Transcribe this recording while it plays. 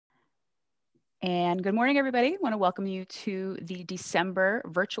And good morning, everybody. I want to welcome you to the December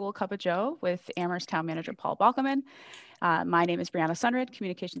virtual Cup of Joe with Amherst Town Manager Paul Bockelman. My name is Brianna Sunryd,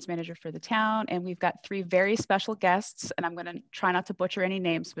 Communications Manager for the town, and we've got three very special guests, and I'm going to try not to butcher any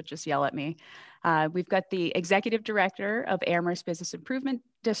names, but just yell at me. We've got the Executive Director of Amherst Business Improvement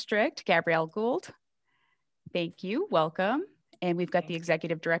District, Gabrielle Gould. Thank you. Welcome. And we've got the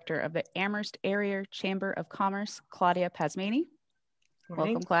Executive Director of the Amherst Area Chamber of Commerce, Claudia Pazmany.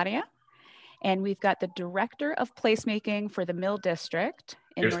 Welcome, Claudia. And we've got the Director of Placemaking for the Mill District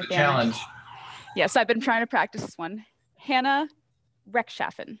in Here's North the Amherst. challenge. Yes, I've been trying to practice this one. Hannah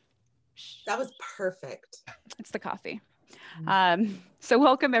Rechtschaffen. That was perfect. It's the coffee. So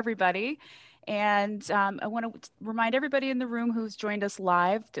welcome, everybody. And I want to remind everybody in the room who's joined us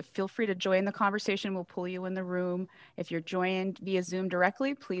live to feel free to join the conversation. We'll pull you in the room. If you're joined via Zoom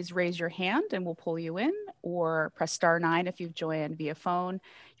directly, please raise your hand and we'll pull you in, or press *9 if you've joined via phone.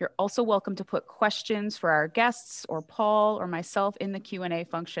 You're also welcome to put questions for our guests or Paul or myself in the Q&A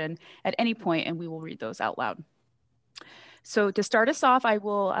function at any point, and we will read those out loud. So to start us off, I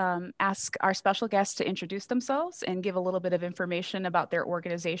will ask our special guests to introduce themselves and give a little bit of information about their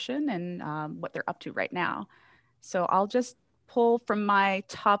organization and what they're up to right now. So I'll just pull from my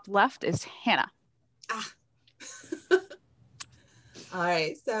top left is Hannah. All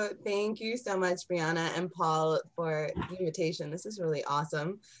right, so thank you so much, Brianna and Paul, for the invitation. This is really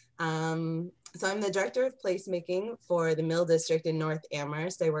awesome. So I'm the Director of Placemaking for the Mill District in North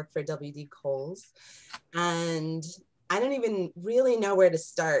Amherst. I work for W.D. Coles, and I don't even really know where to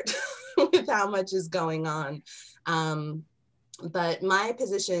start with how much is going on. But my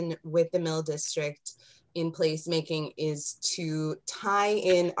position with the Mill District in placemaking is to tie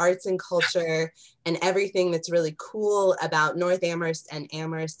in arts and culture and everything that's really cool about North Amherst and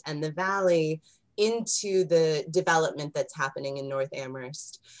the Valley into the development that's happening in North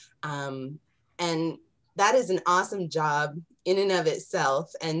Amherst. And that is an awesome job in and of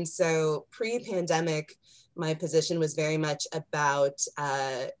itself. And so pre-pandemic, my position was very much about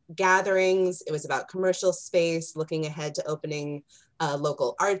gatherings. It was about commercial space, looking ahead to opening a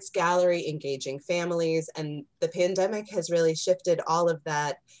local arts gallery, engaging families. And the pandemic has really shifted all of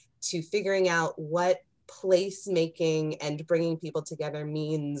that to figuring out what placemaking and bringing people together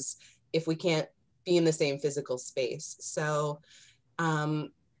means if we can't be in the same physical space. So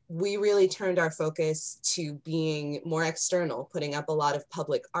we really turned our focus to being more external, putting up a lot of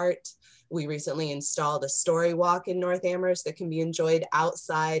public art. We recently installed a story walk in North Amherst that can be enjoyed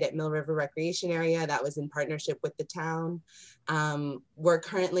outside at Mill River Recreation Area. That was in partnership with the town. We're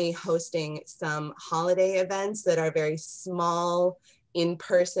currently hosting some holiday events that are very small, in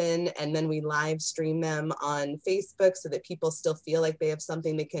person, and then we live stream them on Facebook so that people still feel like they have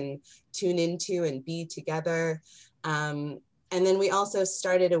something they can tune into and be together. And then we also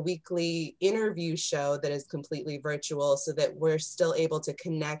started a weekly interview show that is completely virtual so that we're still able to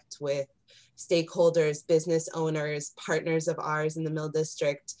connect with stakeholders, business owners, partners of ours in the Mill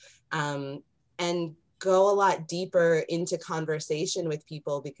District, and go a lot deeper into conversation with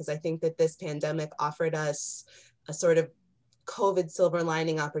people, because I think that this pandemic offered us a sort of COVID silver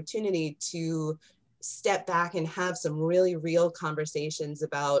lining opportunity to step back and have some really real conversations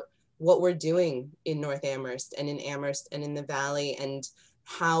about what we're doing in North Amherst and in the Valley, and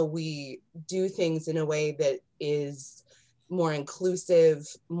how we do things in a way that is more inclusive,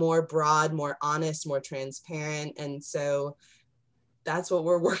 more broad, more honest, more transparent. And so that's what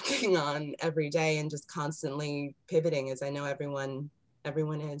we're working on every day, and just constantly pivoting, as I know everyone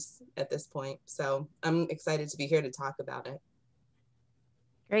is at this point. So I'm excited to be here to talk about it.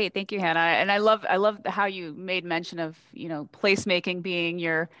 Great, thank you, Hannah. And I love how you made mention of, placemaking being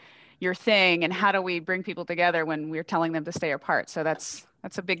your thing, and how do we bring people together when we're telling them to stay apart. So that's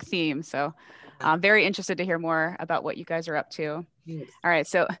a big theme. So I'm very interested to hear more about what you guys are up to. Thanks. All right,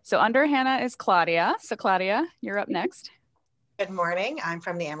 so under Hannah is Claudia. So Claudia, you're up next. Good morning. I'm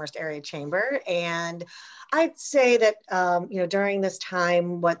from the Amherst Area Chamber, and I'd say that during this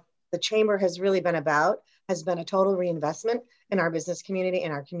time, what the Chamber has really been about has been a total reinvestment in our business community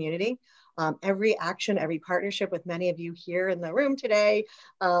and our community. Every action, every partnership with many of you here in the room today,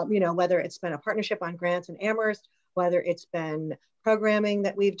 whether it's been a partnership on grants in Amherst, whether it's been programming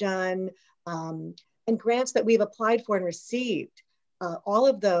that we've done, and grants that we've applied for and received, all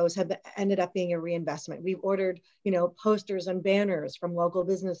of those have ended up being a reinvestment. We've ordered, posters and banners from local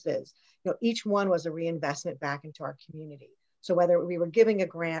businesses. Each one was a reinvestment back into our community. So whether we were giving a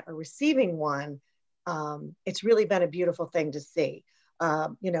grant or receiving one, it's really been a beautiful thing to see.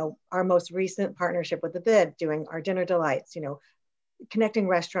 Our most recent partnership with the BID, doing our dinner delights, connecting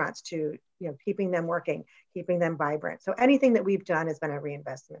restaurants to, keeping them working, keeping them vibrant. So anything that we've done has been a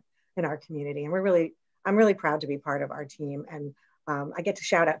reinvestment in our community. And I'm really proud to be part of our team. And I get to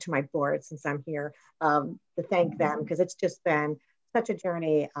shout out to my board since I'm here to thank them, because it's just been such a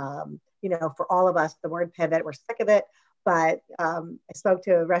journey, for all of us. The word pivot, we're sick of it. But I spoke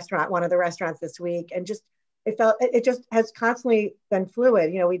to one of the restaurants this week, and it just has constantly been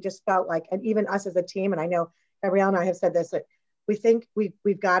fluid. We just felt like, and even us as a team, and I know Gabrielle and I have said this, that we think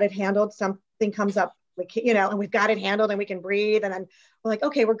we've got it handled. Something comes up, and we've got it handled and we can breathe. And then we're like,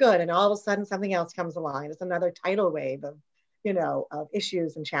 okay, we're good. And all of a sudden something else comes along. It's another tidal wave of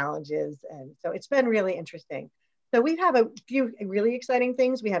issues and challenges. And so it's been really interesting. So we have a few really exciting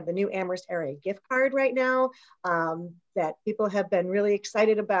things. We have the new Amherst area gift card right now that people have been really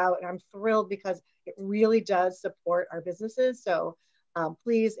excited about. And I'm thrilled because it really does support our businesses. So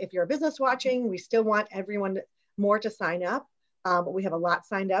please, if you're a business watching, we still want everyone more to sign up. But we have a lot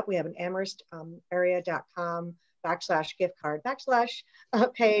signed up. We have an amherstarea.com/gift card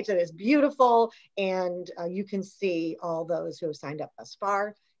page that is beautiful. And you can see all those who have signed up thus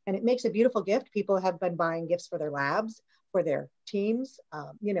far. And it makes a beautiful gift. People have been buying gifts for their labs, for their teams.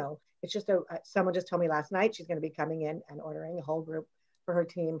 It's just someone just told me last night she's going to be coming in and ordering a whole group for her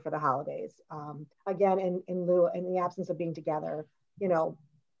team for the holidays. Again, in the absence of being together,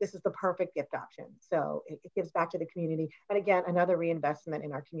 this is the perfect gift option. So it gives back to the community. And again, another reinvestment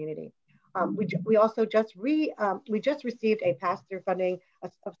in our community. We also just received a pass-through funding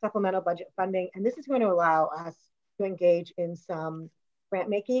of supplemental budget funding. And this is going to allow us to engage in some grant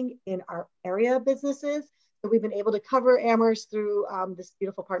making in our area businesses. So we've been able to cover Amherst through this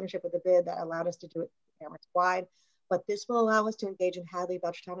beautiful partnership with the bid that allowed us to do it Amherst wide. But this will allow us to engage in Hadley,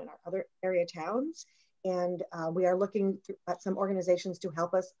 Belchertown, and our other area towns. And we are looking at some organizations to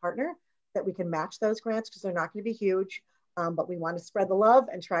help us partner that we can match those grants, because they're not going to be huge. But we want to spread the love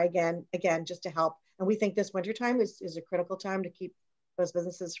and try again, just to help. And we think this wintertime is a critical time to keep those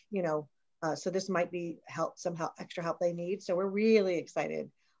businesses, so this might be some extra help they need. So we're really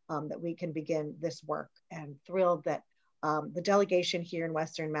excited that we can begin this work, and thrilled that the delegation here in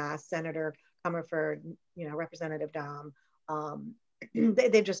Western Mass, Senator Comerford, Representative Dom,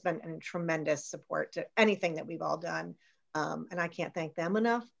 they've just been a tremendous support to anything that we've all done. And I can't thank them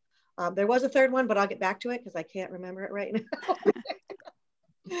enough. There was a third one, but I'll get back to it because I can't remember it right now.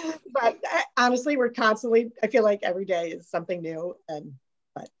 But honestly, I feel like every day is something new.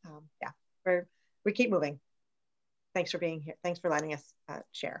 We keep moving. Thanks for being here. Thanks for letting us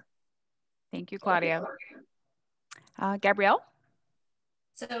share. Thank you, Claudia. Gabrielle?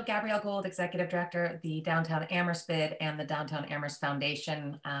 So Gabrielle Gould, Executive Director of the Downtown Amherst Bid and the Downtown Amherst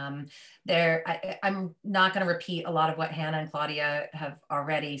Foundation. I'm not going to repeat a lot of what Hannah and Claudia have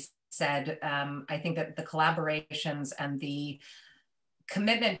already said. I think that the collaborations and the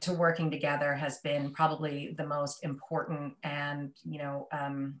commitment to working together has been probably the most important and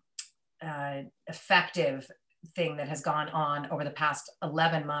effective thing that has gone on over the past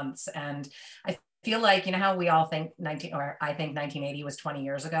 11 months. And I feel like, how we all think I think 1980 was 20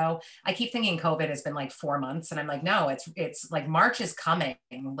 years ago. I keep thinking COVID has been like 4 months, and I'm like, no, it's like March is coming.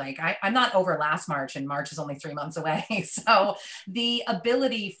 Like I'm not over last March, and March is only 3 months away. So the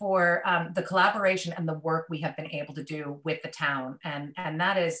ability for the collaboration and the work we have been able to do with the town, and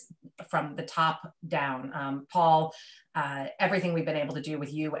that is from the top down. Paul, everything we've been able to do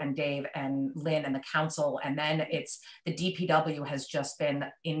with you and Dave and Lynn and the council, and then the DPW has just been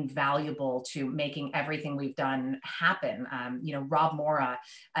invaluable to making everything we've done happen. Rob Mora,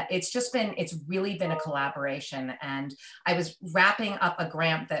 it's really been a collaboration. And I was wrapping up a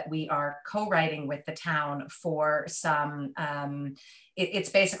grant that we are co-writing with the town for some, it's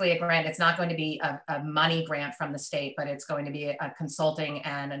basically a grant. It's not going to be a money grant from the state, but it's going to be a consulting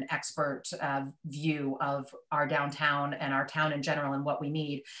and an expert view of our downtown and our town in general and what we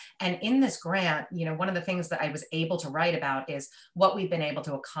need. And in this grant, one of the things that I was able to write about is what we've been able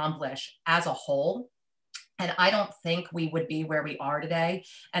to accomplish as a whole. And I don't think we would be where we are today.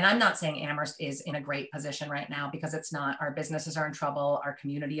 And I'm not saying Amherst is in a great position right now, because it's not. Our businesses are in trouble. Our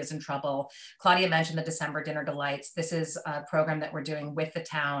community is in trouble. Claudia mentioned the December Dinner Delights. This is a program that we're doing with the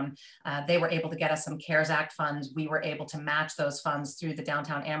town. They were able to get us some CARES Act funds. We were able to match those funds through the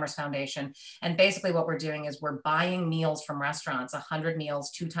Downtown Amherst Foundation. And basically what we're doing is we're buying meals from restaurants, 100 meals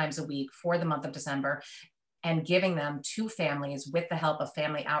 2 times a week for the month of December, and giving them to families with the help of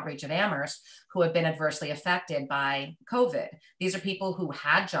Family Outreach of Amherst who have been adversely affected by COVID. These are people who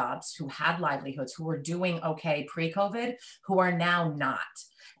had jobs, who had livelihoods, who were doing okay pre-COVID, who are now not.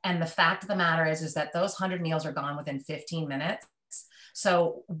 And the fact of the matter is that those 100 meals are gone within 15 minutes.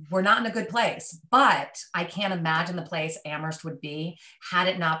 So we're not in a good place, but I can't imagine the place Amherst would be had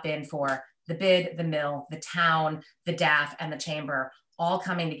it not been for the bid, the mill, the town, the DAF, and the chamber all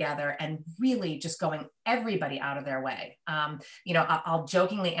coming together and really just going everybody out of their way. You know, I'll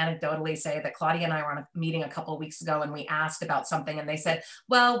jokingly, anecdotally say that Claudia and I were on a meeting a couple of weeks ago and we asked about something and they said,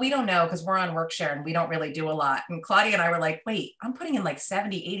 well, we don't know because we're on Workshare and we don't really do a lot. And Claudia and I were like, wait, I'm putting in like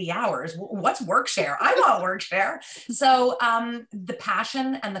 70, 80 hours. What's Workshare? I want Workshare. So the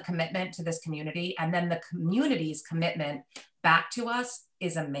passion and the commitment to this community, and then the community's commitment back to us,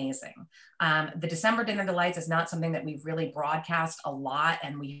 is amazing. The December Dinner Delights is not something that we've really broadcast a lot,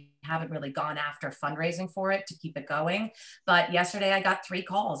 and we haven't really gone after fundraising for it to keep it going. But yesterday I got 3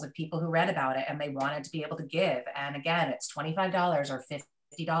 calls of people who read about it and they wanted to be able to give. And again, it's $25 or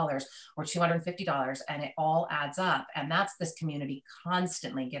 $50 or $250, and it all adds up. And that's this community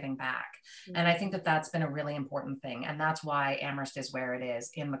constantly giving back. And I think that that's been a really important thing. And that's why Amherst is where it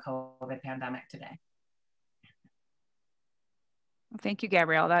is in the COVID pandemic today. Thank you,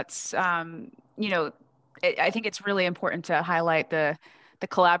 Gabrielle. That's, you know, I think it's really important to highlight the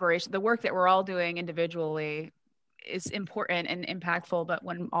collaboration. The work that we're all doing individually is important and impactful, but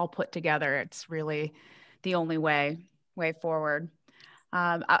when all put together, it's really the only way forward.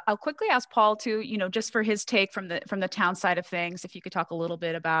 I'll quickly ask Paul to, you know, just for his take from the town side of things, if you could talk a little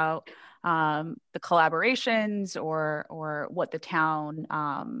bit about the collaborations or what the town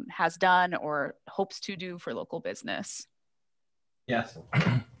has done or hopes to do for local business. Yes,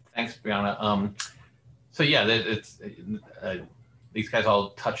 thanks, Brianna. So yeah, these guys all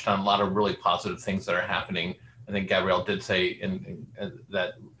touched on a lot of really positive things that are happening. I think Gabrielle did say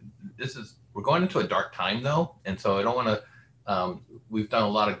that we're going into a dark time though, and so I don't want to. We've done a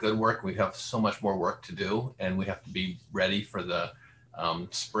lot of good work. We have so much more work to do, and we have to be ready for the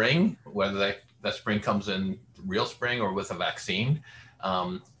spring, whether that spring comes in real spring or with a vaccine,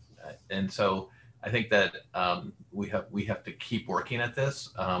 and so. I think that we have to keep working at this.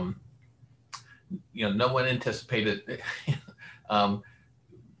 You know, no one anticipated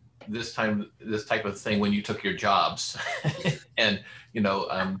this type of thing when you took your jobs. And you know,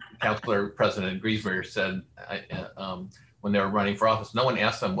 Councilor President Griesmer said when they were running for office, no one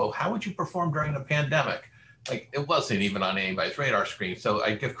asked them, well, how would you perform during a pandemic? Like, it wasn't even on anybody's radar screen. So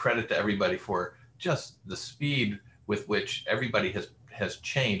I give credit to everybody for just the speed with which everybody has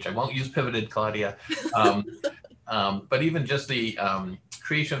changed. I won't use pivoted, Claudia, but even just the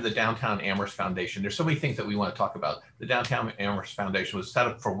creation of the Downtown Amherst Foundation. There's so many things that we want to talk about. The Downtown Amherst Foundation was set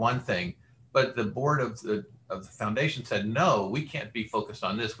up for one thing, but the board of the foundation said, no, we can't be focused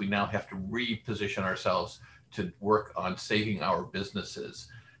on this. We now have to reposition ourselves to work on saving our businesses.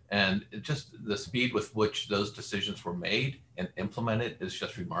 And just the speed with which those decisions were made and implemented is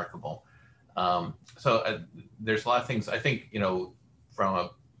just remarkable. So there's a lot of things, I think, you know, from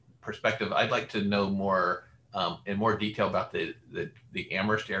a perspective, I'd like to know more in more detail about the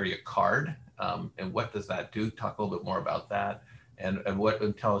Amherst area card and what does that do? Talk a little bit more about that, and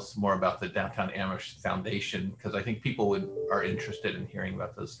tell us more about the Downtown Amherst Foundation, because I think people are interested in hearing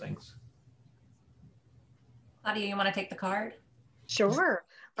about those things. Claudia, you want to take the card? Sure.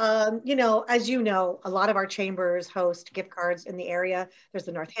 You know, as you know, a lot of our chambers host gift cards in the area. There's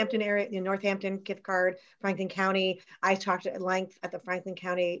the Northampton area, the Northampton gift card, Franklin County. I talked at length at the Franklin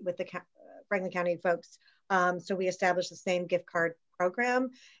County with the Franklin County folks. So we established the same gift card program.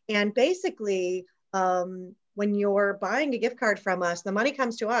 And basically, when you're buying a gift card from us, the money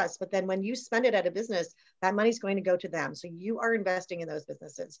comes to us, but then when you spend it at a business, that money's going to go to them. So you are investing in those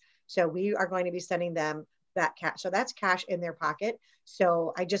businesses. So we are going to be sending them that cash. So that's cash in their pocket.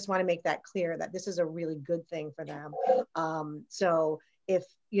 So I just want to make that clear that this is a really good thing for them. So if,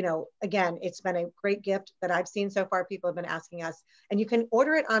 you know, again, it's been a great gift that I've seen so far. People have been asking us, and you can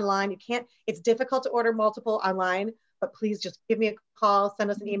order it online. You can't, it's difficult to order multiple online, but please just give me a call,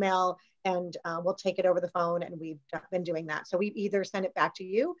 send us an email, and we'll take it over the phone. And we've been doing that. So we either send it back to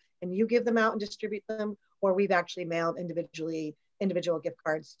you and you give them out and distribute them, or we've actually mailed individual gift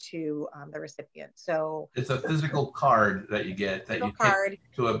cards to the recipient. So it's a physical card that you get that you take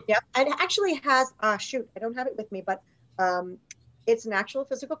to a. Yep, and it actually has, shoot, I don't have it with me, but it's an actual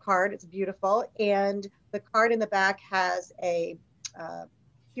physical card. It's beautiful. And the card in the back has a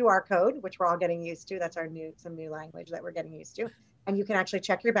QR code, which we're all getting used to. That's some new language that we're getting used to. And you can actually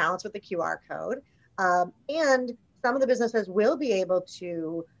check your balance with the QR code. And some of the businesses will be able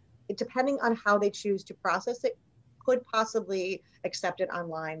to, depending on how they choose to process it, could possibly accept it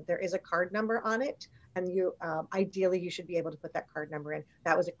online. There is a card number on it, and you ideally you should be able to put that card number in.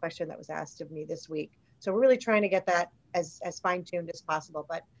 That was a question that was asked of me this week. So we're really trying to get that as fine-tuned as possible.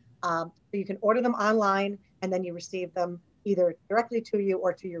 But so you can order them online, and then you receive them either directly to you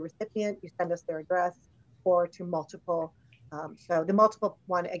or to your recipient. You send us their address, or to multiple So the multiple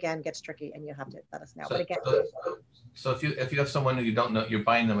one again gets tricky, and you have to let us know. But again, so if you have someone who you don't know, you're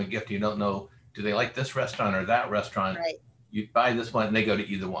buying them a gift, you don't know, do they like this restaurant or that restaurant? right. You buy this one and they go to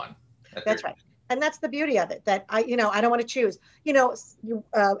either one. That's right. And that's the beauty of it, that I don't want to choose,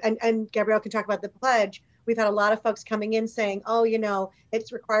 and Gabrielle can talk about the pledge. We've had a lot of folks coming in saying, oh,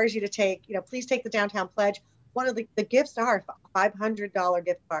 it requires you to take, please take the downtown pledge. One of the gifts are $500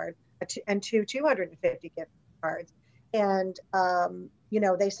 gift card and two 250 gift cards. And,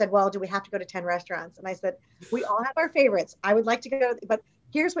 they said, well, do we have to go to 10 restaurants? And I said, we all have our favorites. I would like to go, but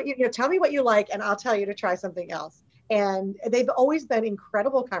here's what tell me what you like, and I'll tell you to try something else. And they've always been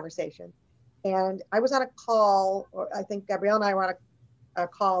incredible conversations. And I was on a call, or I think Gabrielle and I were on a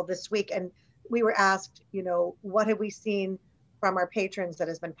call this week, and we were asked, what have we seen from our patrons that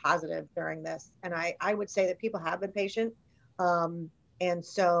has been positive during this? And I would say that people have been patient. And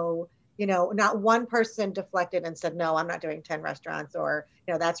so, not one person deflected and said, no, I'm not doing 10 restaurants, or,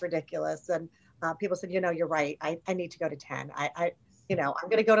 that's ridiculous. And people said, you're right. I need to go to 10. I'm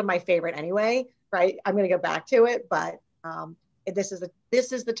going to go to my favorite anyway, right? I'm going to go back to it. But this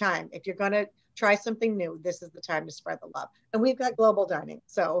is the time. If you're going to try something new, this is the time to spread the love. And we've got global dining.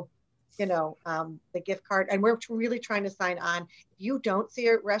 So, the gift card, and we're really trying to sign on. If you don't see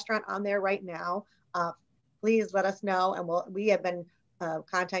a restaurant on there right now, please let us know. And we have been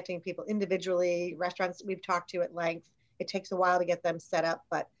contacting people individually, restaurants we've talked to at length. It takes a while to get them set up,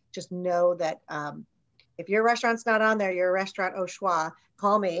 but just know that if your restaurant's not on there, you're a restaurant au choix,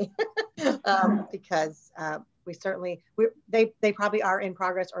 call me because they probably are in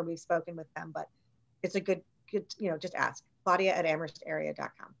progress, or we've spoken with them, but it's a good, just ask. Claudia at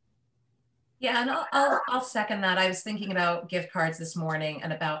amherstarea.com. Yeah, and I'll second that. I was thinking about gift cards this morning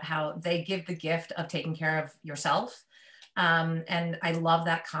and about how they give the gift of taking care of yourself. And I love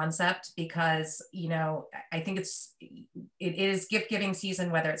that concept because, I think it is gift giving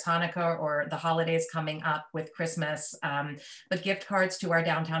season, whether it's Hanukkah or the holidays coming up with Christmas, but gift cards to our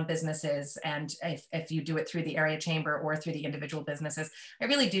downtown businesses. And if you do it through the area chamber or through the individual businesses, I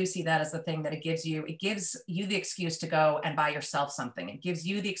really do see that as the thing that it gives you the excuse to go and buy yourself something. It gives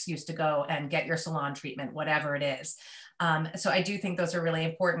you the excuse to go and get your salon treatment, whatever it is. So I do think those are really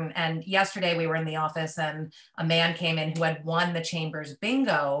important. And yesterday we were in the office and a man came in who had won the chamber's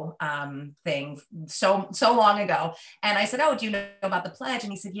bingo thing so long ago. And I said, oh, do you know about the pledge?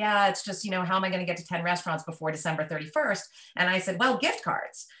 And he said, yeah, it's just, how am I going to get to 10 restaurants before December 31st? And I said, well, gift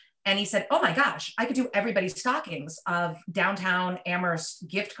cards. And he said, oh my gosh, I could do everybody's stockings of downtown Amherst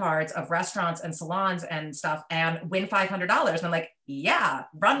gift cards of restaurants and salons and stuff and win $500. And I'm like, yeah,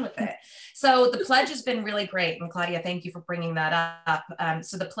 run with it. So the pledge has been really great. And Claudia, thank you for bringing that up.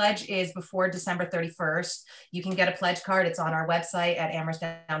 So the pledge is before December 31st. You can get a pledge card. It's on our website at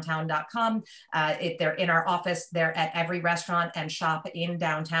amherstdowntown.com. They're in our office. They're at every restaurant and shop in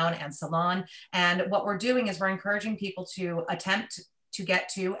downtown and salon. And what we're doing is we're encouraging people to attempt to get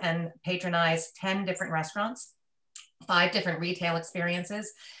to and patronize 10 different restaurants, 5 different retail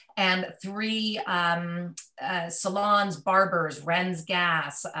experiences, and 3 salons, barbers, Ren's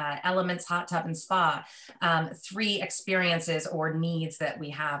Gas, Elements Hot Tub and Spa, 3 experiences or needs that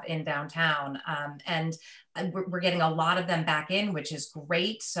we have in downtown. And we're getting a lot of them back in, which is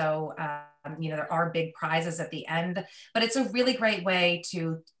great. So, there are big prizes at the end, but it's a really great way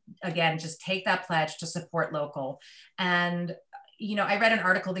to, again, just take that pledge to support local. And I read an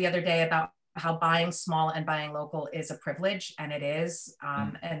article the other day about how buying small and buying local is a privilege, and it is.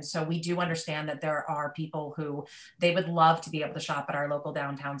 And so we do understand that there are people who they would love to be able to shop at our local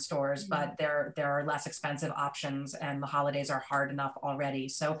downtown stores, but there are less expensive options and the holidays are hard enough already.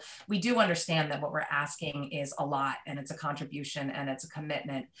 So we do understand that what we're asking is a lot, and it's a contribution and it's a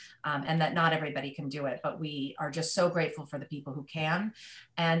commitment, and that not everybody can do it, but we are just so grateful for the people who can.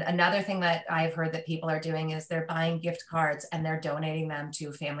 And another thing that I've heard that people are doing is they're buying gift cards and they're donating them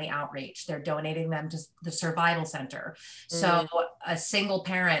to family outreach. They're donating them to the survival center. So a single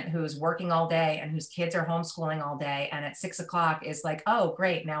parent who's working all day and whose kids are homeschooling all day, and at 6 o'clock is like, oh,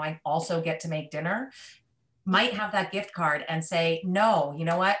 great, now I also get to make dinner, might have that gift card and say, no, you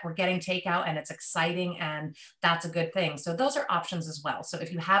know what, we're getting takeout and it's exciting and that's a good thing. So those are options as well. So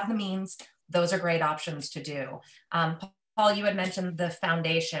if you have the means, those are great options to do. Paul, you had mentioned the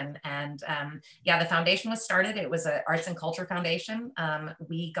foundation, and the foundation was started. It was an Arts and Culture Foundation.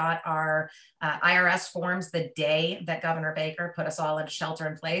 We got our IRS forms the day that Governor Baker put us all into shelter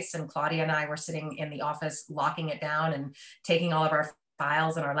in place, and Claudia and I were sitting in the office locking it down and taking all of our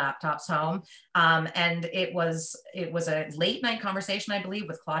files and our laptops home. And it was a late night conversation, I believe,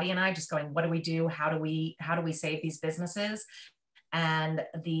 with Claudia and I, just going, what do we do? How do we save these businesses? And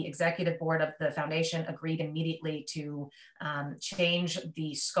the executive board of the foundation agreed immediately to change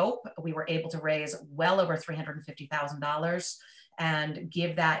the scope. We were able to raise well over $350,000 and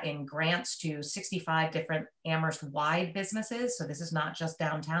give that in grants to 65 different Amherst-wide businesses. So this is not just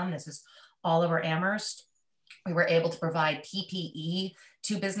downtown, this is all over Amherst. We were able to provide PPE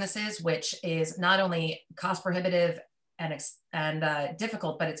to businesses, which is not only cost prohibitive and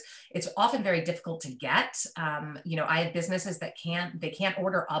difficult, but it's often very difficult to get. You know, I have businesses that can't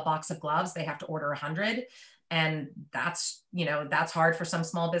order a box of gloves; they have to order 100, and that's hard for some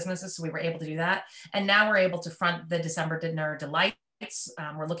small businesses. So we were able to do that, and now we're able to front the December Dinner Delight.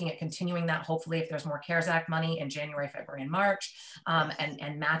 We're looking at continuing that, hopefully, if there's more CARES Act money in January, February, and March,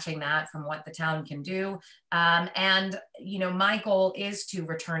 and matching that from what the town can do. And, you know, my goal is to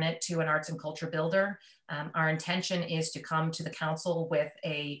return it to an arts and culture builder. Our intention is to come to the council with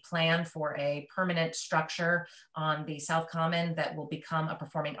a plan for a permanent structure on the South Common that will become a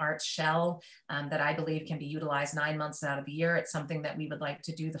performing arts shell that I believe can be utilized 9 months out of the year. It's something that we would like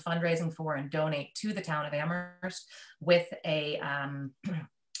to do the fundraising for and donate to the town of Amherst with a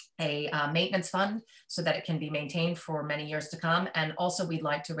maintenance fund so that it can be maintained for many years to come. And also we'd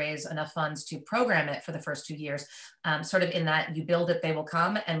like to raise enough funds to program it for the first 2 years, sort of in that you build it, they will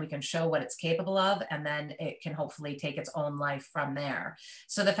come, and we can show what it's capable of, and then it can hopefully take its own life from there.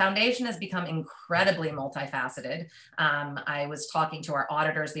 So the foundation has become incredibly multifaceted. I was talking to our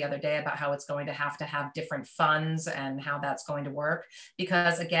auditors the other day about how it's going to have different funds and how that's going to work,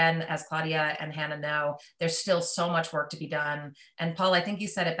 because again, as Claudia and Hannah know, there's still so much work to be done. And Paul, I think you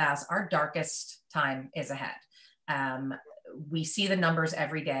said it best, our darkest time is ahead. We see the numbers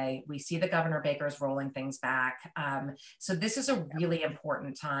every day. We see the Governor Baker's rolling things back. So this is a really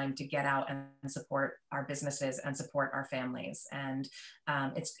important time to get out and support our businesses and support our families. And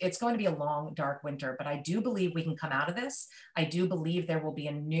it's going to be a long, dark winter, but I do believe we can come out of this. I do believe there will be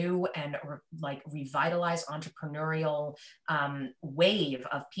a new and revitalized entrepreneurial wave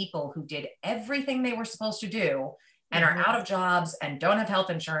of people who did everything they were supposed to do and are out of jobs and don't have health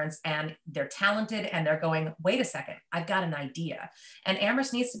insurance, and they're talented and they're going, wait a second, I've got an idea. And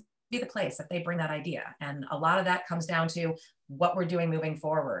Amherst needs to be the place that they bring that idea. And a lot of that comes down to what we're doing moving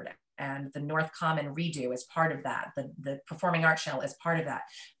forward. And the North Common redo is part of that. The Performing Arts Shell is part of that.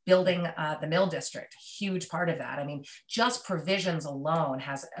 Building the Mill District, huge part of that. I mean, just provisions alone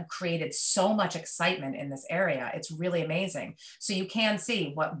has created so much excitement in this area. It's really amazing. So you can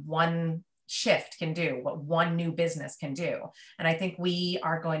see what one shift can do, what one new business can do. And I think we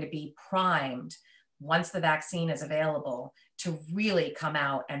are going to be primed once the vaccine is available to really come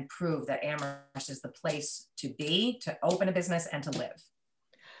out and prove that Amherst is the place to be, to open a business and to live.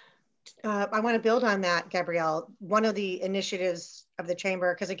 I want to build on that, Gabrielle. One of the initiatives of the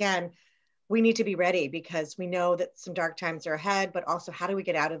Chamber, because again, we need to be ready because we know that some dark times are ahead, but also how do we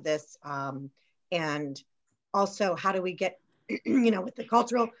get out of this? And also how do we get, with the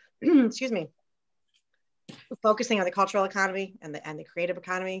cultural, excuse me, focusing on the cultural economy and the creative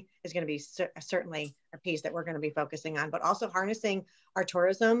economy is going to be certainly a piece that we're going to be focusing on, but also harnessing our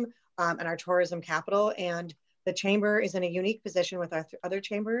tourism and our tourism capital. And the Chamber is in a unique position with our other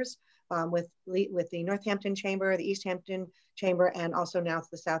chambers, with the Northampton Chamber, the East Hampton Chamber, and also now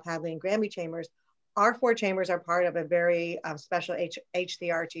the South Hadley and Granby Chambers. Our 4 chambers are part of a very special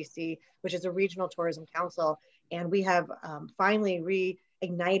HCRTC, which is a regional tourism council. And we have finally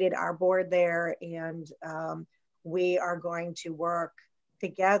reignited our board there. And we are going to work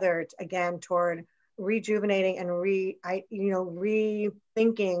together again toward rejuvenating and rethinking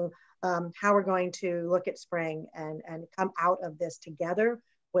how we're going to look at spring and come out of this together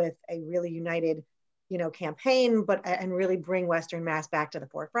with a really united campaign, and really bring Western Mass back to the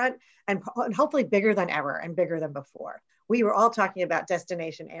forefront and hopefully bigger than ever and bigger than before. We were all talking about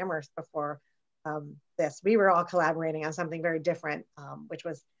Destination Amherst before this. We were all collaborating on something very different, which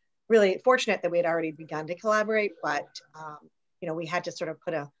was really fortunate that we had already begun to collaborate, but we had to sort of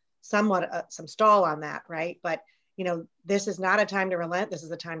put some stall on that, right? But this is not a time to relent. This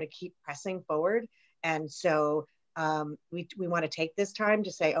is a time to keep pressing forward. And so we want to take this time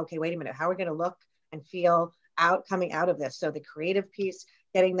to say, okay, wait a minute, how are we going to look and feel coming out of this? So the creative piece,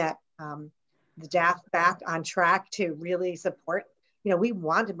 getting that the DAF back on track to really support. We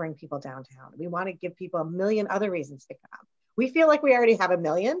want to bring people downtown. We want to give people a million other reasons to come. We feel like we already have a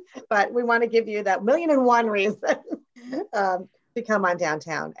million, but we want to give you that 1,000,001 reason to come on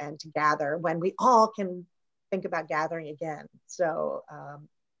downtown and to gather when we all can think about gathering again. So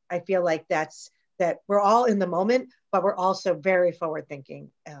I feel like that we're all in the moment, but we're also very forward thinking.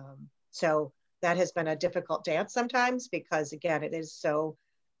 So that has been a difficult dance sometimes because again,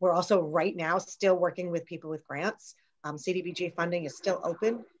 we're also right now still working with people with grants. CDBG funding is still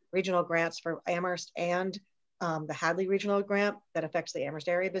open. Regional grants for Amherst and the Hadley Regional Grant that affects the Amherst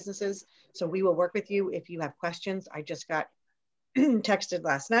area businesses. So we will work with you if you have questions. I just got texted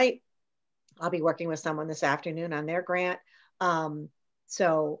last night. I'll be working with someone this afternoon on their grant.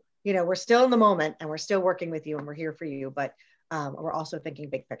 So, you know, we're still in the moment and we're still working with you and we're here for you, but we're also thinking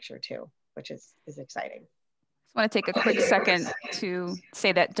big picture too, which is exciting. I want to take a quick second to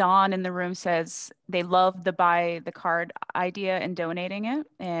say that Dawn in the room says they love the buy the card idea and donating it,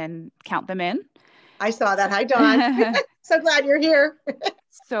 and count them in. I saw that. Hi, Dawn. So glad you're here.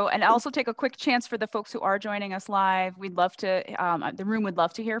 So, and also take a quick chance for the folks who are joining us live. We'd love to, the room would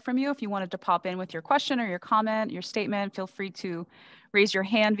love to hear from you. If you wanted to pop in with your question or your comment, your statement, feel free to raise your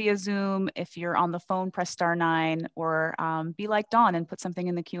hand via Zoom. If you're on the phone, press *9, or be like Dawn and put something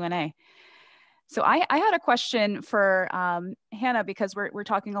in the Q&A. So I had a question for Hannah, because we're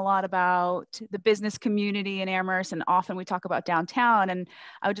talking a lot about the business community in Amherst, and often we talk about downtown, and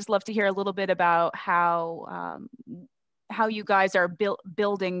I would just love to hear a little bit about how you guys are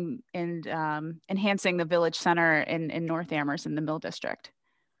building and enhancing the Village Center in North Amherst in the Mill District.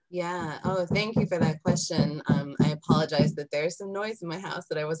 Yeah. Oh, thank you for that question. I apologize that there's some noise in my house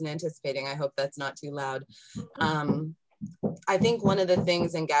that I wasn't anticipating. I hope that's not too loud. I think one of the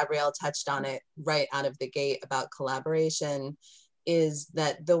things, and Gabrielle touched on it right out of the gate about collaboration, is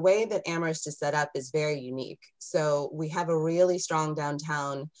that the way that Amherst is set up is very unique. So we have a really strong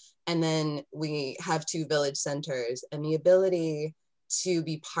downtown, and then we have 2 village centers, and the ability to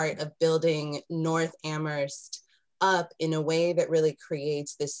be part of building North Amherst up in a way that really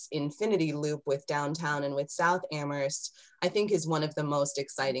creates this infinity loop with downtown and with South Amherst, I think is one of the most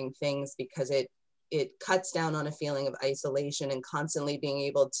exciting things, because it cuts down on a feeling of isolation and constantly being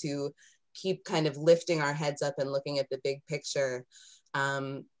able to keep kind of lifting our heads up and looking at the big picture.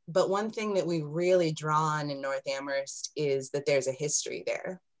 But one thing that we really draw on in North Amherst is that there's a history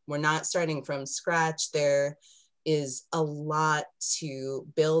there. We're not starting from scratch. There is a lot to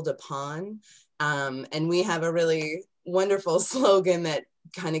build upon. And we have a really wonderful slogan that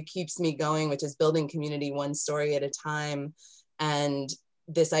kind of keeps me going, which is building community one story at a time. And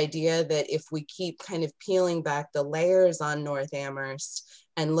this idea that if we keep kind of peeling back the layers on North Amherst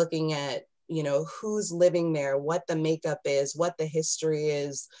and looking at, you know, who's living there, what the makeup is, what the history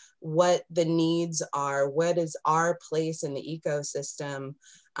is, what the needs are, what is our place in the ecosystem,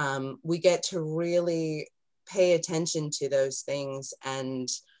 we get to really pay attention to those things and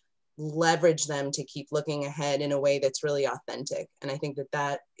leverage them to keep looking ahead in a way that's really authentic. And I think that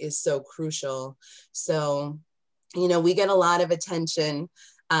that is so crucial. So, you know, we get a lot of attention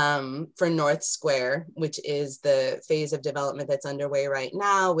for North Square, which is the phase of development that's underway right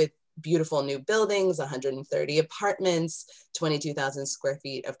now, with beautiful new buildings, 130 apartments, 22,000 square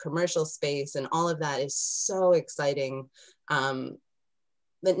feet of commercial space. And all of that is so exciting.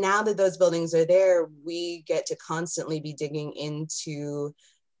 But now that those buildings are there, we get to constantly be digging into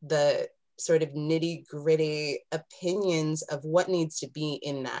the sort of nitty gritty opinions of what needs to be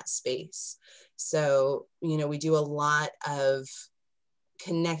in that space. So, you know, we do a lot of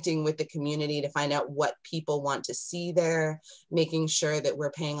connecting with the community to find out what people want to see there, making sure that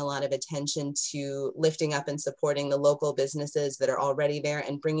we're paying a lot of attention to lifting up and supporting the local businesses that are already there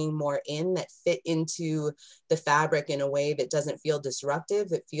and bringing more in that fit into the fabric in a way that doesn't feel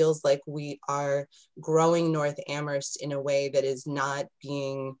disruptive. It feels like we are growing North Amherst in a way that is not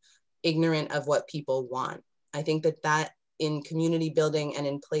being ignorant of what people want. I think that that in community building and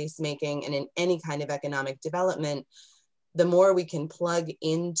in placemaking and in any kind of economic development, the more we can plug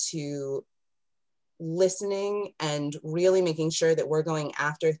into listening and really making sure that we're going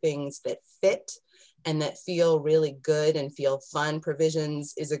after things that fit and that feel really good and feel fun.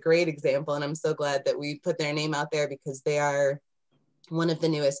 Provisions is a great example, and I'm so glad that we put their name out there, because they are one of the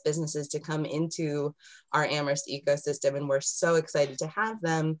newest businesses to come into our Amherst ecosystem, and we're so excited to have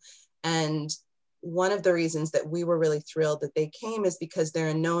them. And one of the reasons that we were really thrilled that they came is because they're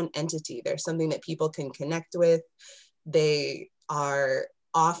a known entity. They're something that people can connect with. They are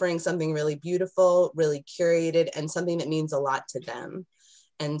offering something really beautiful, really curated, and something that means a lot to them.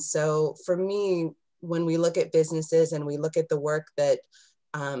 And so for me, when we look at businesses and we look at the work that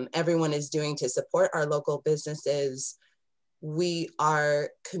everyone is doing to support our local businesses, we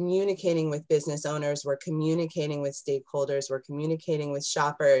are communicating with business owners, we're communicating with stakeholders, we're communicating with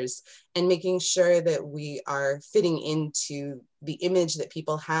shoppers, and making sure that we are fitting into the image that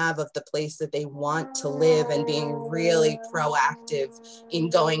people have of the place that they want to live, and being really proactive in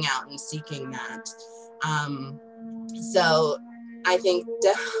going out and seeking that. So I think,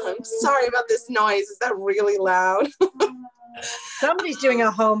 I'm sorry about this noise, is that really loud? Somebody's doing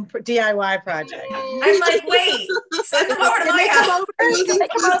a home DIY project. I'm like, wait, send them over to my house. It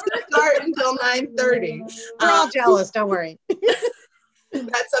wasn't supposed to start until 9:30. We're all jealous, don't worry.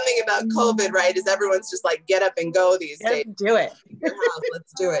 That's something about COVID, right? Is everyone's just like, get up and go these days. Do it. Your house,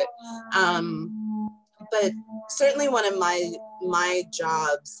 let's do it. But certainly one of my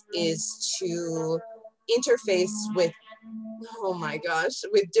jobs is to interface with, oh my gosh,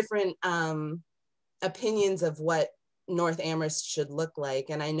 with different opinions of what North Amherst should look like.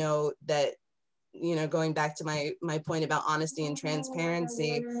 And I know that, you know, going back to my point about honesty and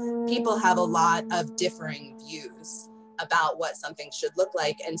transparency, people have a lot of differing views about what something should look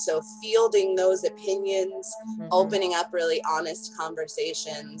like. And so fielding those opinions, opening up really honest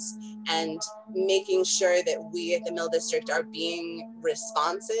conversations, and making sure that we at the Mill District are being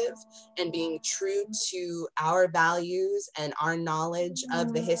responsive and being true to our values and our knowledge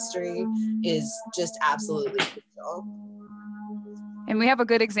of the history is just absolutely crucial. And we have a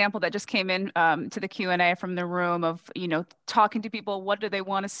good example that just came in to the Q&A from the room of, you know, talking to people, what do they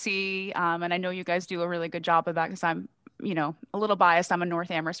want to see? And I know you guys do a really good job of that, because I'm, you know, a little biased. I'm a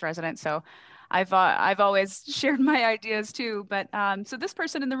North Amherst resident, so I've always shared my ideas too. But so this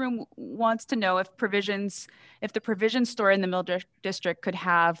person in the room wants to know if the provision store in the Mill District could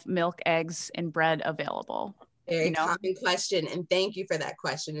have milk, eggs, and bread available. Very common question, and thank you for that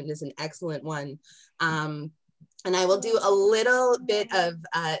question. It is an excellent one. And I will do a little bit of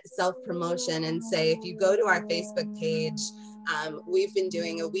self-promotion and say, if you go to our Facebook page, we've been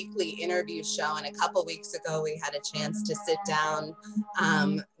doing a weekly interview show, and a couple weeks ago we had a chance to sit down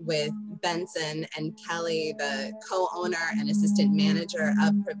with Benson and Kelly, the co-owner and assistant manager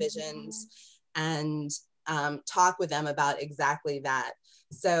of Provisions, and talk with them about exactly that.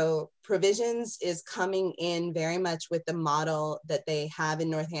 So Provisions is coming in very much with the model that they have in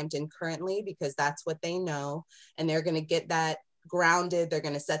Northampton currently, because that's what they know, and they're going to get that grounded, they're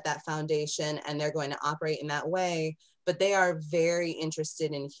going to set that foundation, and they're going to operate in that way. But they are very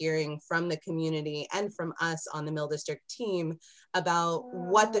interested in hearing from the community and from us on the Mill District team about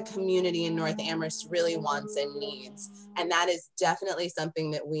what the community in North Amherst really wants and needs. And that is definitely something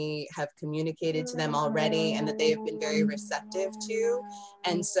that we have communicated to them already, and that they have been very receptive to.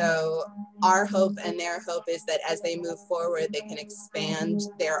 And so our hope and their hope is that as they move forward, they can expand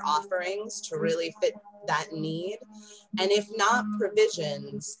their offerings to really fit that need. And if not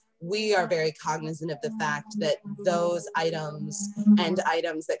Provisions, we are very cognizant of the fact that those items and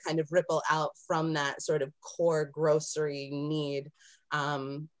items that kind of ripple out from that sort of core grocery need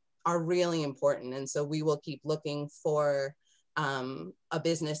are really important. And so we will keep looking for a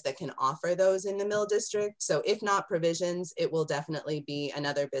business that can offer those in the Mill District. So if not Provisions, it will definitely be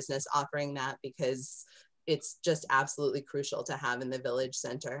another business offering that, because it's just absolutely crucial to have in the village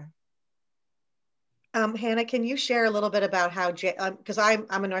center. Hannah, can you share a little bit about how, because I'm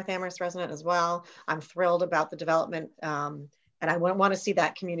a North Amherst resident as well. I'm thrilled about the development, and I want to see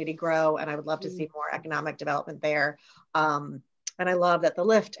that community grow, and I would love to see more economic development there. And I love that the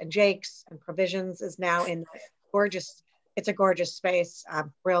Lift and Jake's and Provisions is now in gorgeous, it's a gorgeous space.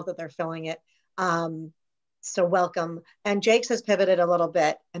 I'm thrilled that they're filling it. So welcome. And Jake's has pivoted a little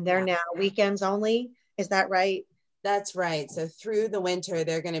bit, and they're now weekends only. Is that right? That's right. So through the winter,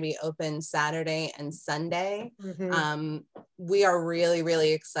 they're going to be open Saturday and Sunday. We are really,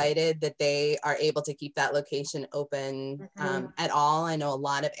 really excited that they are able to keep that location open at all. I know a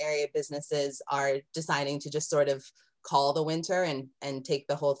lot of area businesses are deciding to just sort of call the winter and take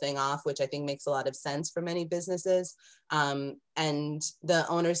the whole thing off, which I think makes a lot of sense for many businesses. And the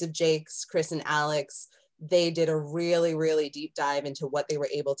owners of Jake's, Chris and Alex, they did a really, really deep dive into what they were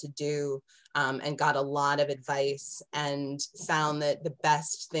able to do, and got a lot of advice, and found that the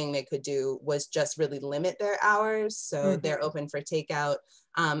best thing they could do was just really limit their hours. So they're open for takeout.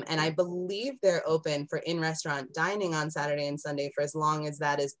 And I believe they're open for in-restaurant dining on Saturday and Sunday for as long as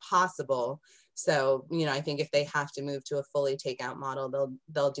that is possible. So, you know, I think if they have to move to a fully takeout model,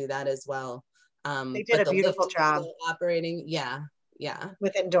 they'll do that as well. They did a beautiful job operating. Yeah.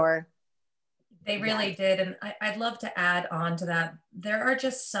 With indoor. They really did. And I'd love to add on to that. There are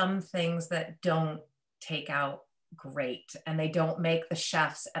just some things that don't take out great, and they don't make the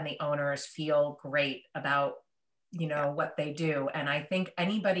chefs and the owners feel great about, you know, what they do. And I think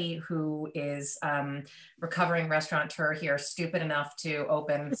anybody who is recovering restaurateur here, stupid enough to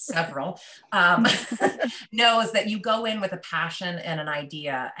open several, knows that you go in with a passion and an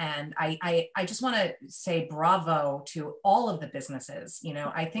idea. And I just want to say bravo to all of the businesses. You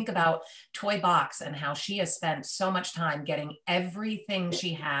know, I think about Toy Box and how she has spent so much time getting everything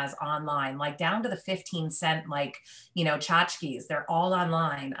she has online, like down to the 15-cent, like, you know, tchotchkes, they're all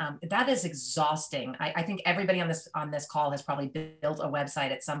online. That is exhausting. I think everybody on this on this call has probably built a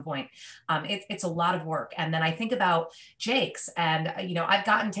website at some point. It's a lot of work. And then I think about Jake's, and you know, I've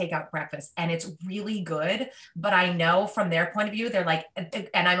gotten takeout breakfast and it's really good, but I know from their point of view, they're like,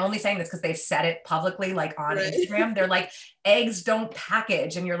 and I'm only saying this because they've said it publicly, like on Instagram, they're like, eggs don't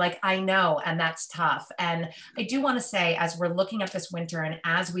package. And you're like, I know, and that's tough. And I do want to say, as we're looking at this winter and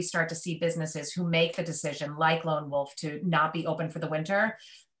as we start to see businesses who make the decision, like Lone Wolf, to not be open for the winter,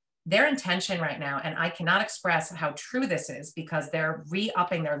 their intention right now, and I cannot express how true this is because they're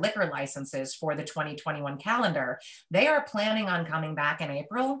re-upping their liquor licenses for the 2021 calendar. They are planning on coming back in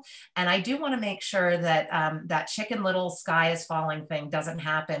April. And I do want to make sure that that Chicken Little sky is falling thing doesn't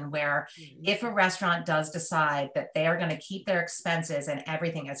happen, where if a restaurant does decide that they are going to keep their expenses and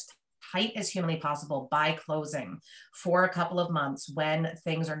everything as tight as humanly possible by closing for a couple of months when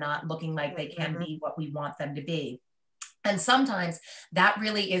things are not looking like they can be what we want them to be. And sometimes that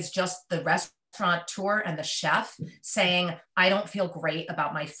really is just the restaurateur and the chef saying, I don't feel great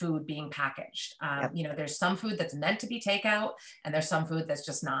about my food being packaged. You know, there's some food that's meant to be takeout and there's some food that's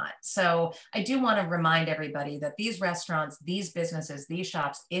just not. So I do want to remind everybody that these restaurants, these businesses, these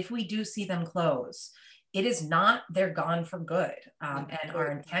shops, if we do see them close, it is not, they're gone for good. And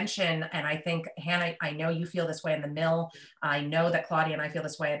our intention, and I think, Hannah, I know you feel this way in the mill. I know that Claudia and I feel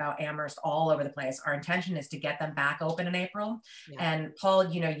this way about Amherst all over the place. Our intention is to get them back open in April. And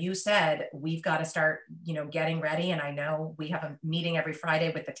Paul, you know, you said we've got to start, you know, getting ready. And I know we have a meeting every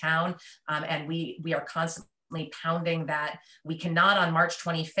Friday with the town, and we are constantly pounding that we cannot on March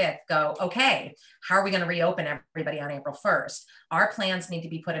 25th go, okay, how are we going to reopen everybody on April 1st? Our plans need to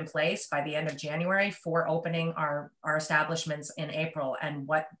be put in place by the end of January for opening our establishments in April. And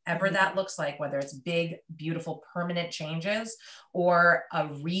whatever that looks like, whether it's big, beautiful, permanent changes or a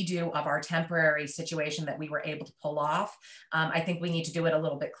redo of our temporary situation that we were able to pull off, I think we need to do it a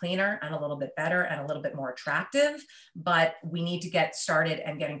little bit cleaner and a little bit better and a little bit more attractive, but we need to get started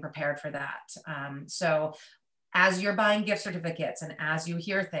and getting prepared for that. So as you're buying gift certificates and as you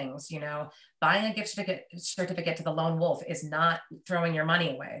hear things, you know, buying a gift certificate to the Lone Wolf is not throwing your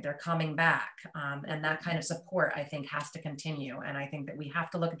money away. They're coming back. And that kind of support, I think, has to continue. And I think that we have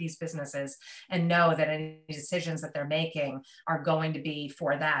to look at these businesses and know that any decisions that they're making are going to be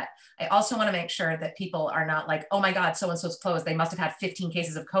for that. I also want to make sure that people are not like, oh my God, so-and-so's closed. They must have had 15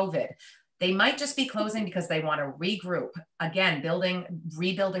 cases of COVID. They might just be closing because they want to regroup. Again,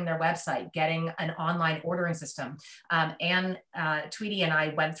 rebuilding their website, getting an online ordering system. And Tweety and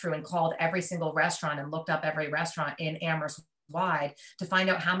I went through and called every single restaurant and looked up every restaurant in Amherst wide to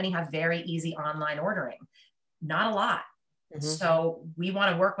find out how many have very easy online ordering. Not a lot. So we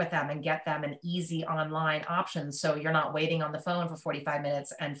want to work with them and get them an easy online option. So you're not waiting on the phone for 45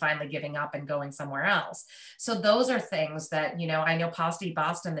 minutes and finally giving up and going somewhere else. So those are things that, you know, I know Pasta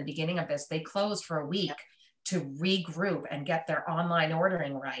Boston, the beginning of this, they closed for a week to regroup and get their online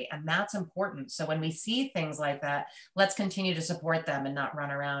ordering right. And that's important. So when we see things like that, let's continue to support them and not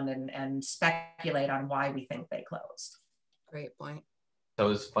run around and speculate on why we think they closed. Great point. That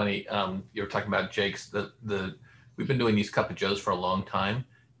was funny. You were talking about Jake's, we've been doing these Cuppa Joes for a long time,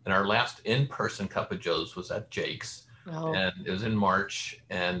 and our last in-person Cuppa Joes was at Jake's, and it was in March,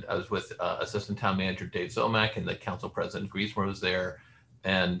 and I was with Assistant Town Manager Dave Zomack, and the Council President Griesmer was there,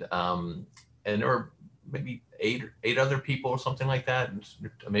 and there were maybe eight other people or something like that, and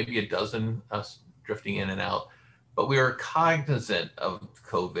maybe a dozen us drifting in and out. But we were cognizant of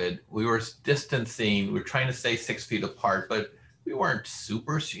COVID. We were distancing. We were trying to stay 6 feet apart, but we weren't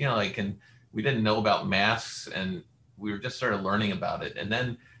super, you know, like, and we didn't know about masks, and we were just sort of learning about it. And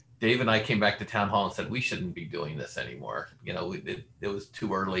then Dave and I came back to town hall and said, we shouldn't be doing this anymore. You know, it was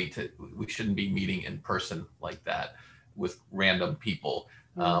too early we shouldn't be meeting in person like that with random people.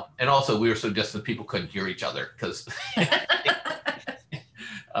 And also we were so distant people couldn't hear each other because so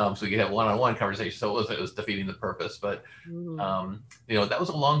we could have one-on-one conversation. So it was defeating the purpose, but you know, that was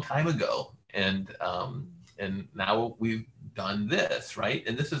a long time ago. And now we've done this, right?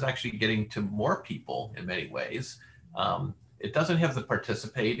 And this is actually getting to more people in many ways. It doesn't have the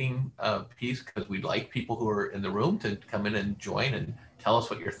participating piece because we'd like people who are in the room to come in and join and tell us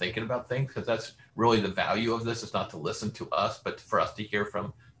what you're thinking about things, because that's really the value of this. It's not to listen to us, but for us to hear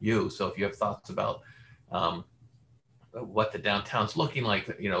from you. So if you have thoughts about what the downtown's looking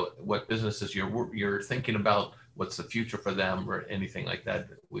like, you know, what businesses you're thinking about, what's the future for them or anything like that,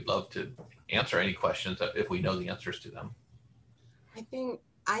 we'd love to answer any questions if we know the answers to them.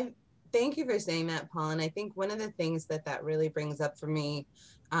 Thank you for saying that, Paul. And I think one of the things that really brings up for me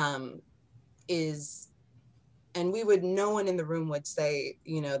is, and no one in the room would say,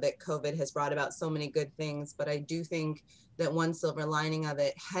 you know, that COVID has brought about so many good things, but I do think that one silver lining of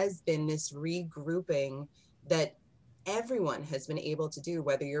it has been this regrouping that everyone has been able to do,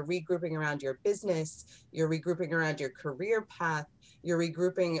 whether you're regrouping around your business, you're regrouping around your career path, you're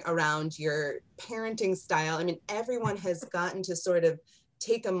regrouping around your parenting style. I mean, everyone has gotten to sort of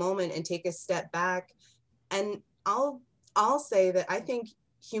take a moment and take a step back. And I'll say that I think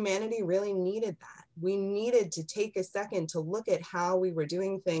humanity really needed that. We needed to take a second to look at how we were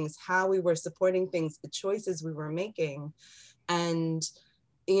doing things, how we were supporting things, the choices we were making. And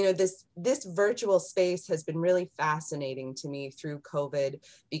you know, this virtual space has been really fascinating to me through COVID,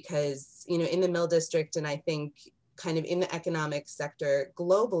 because, you know, in the Mill District, and I think kind of in the economic sector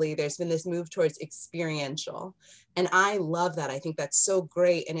globally, there's been this move towards experiential. And I love that. I think that's so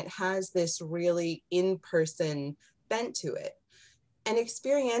great. And it has this really in-person bent to it. And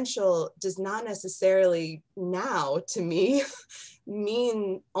experiential does not necessarily now, to me,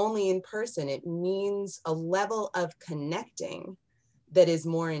 mean only in person. It means a level of connecting that is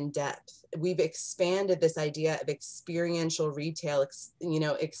more in depth. We've expanded this idea of experiential retail, you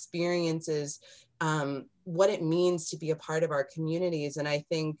know, experiences, what it means to be a part of our communities. And I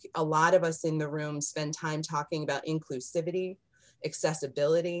think a lot of us in the room spend time talking about inclusivity,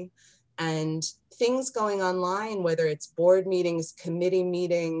 accessibility, and things going online, whether it's board meetings, committee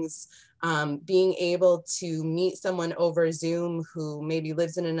meetings, being able to meet someone over Zoom who maybe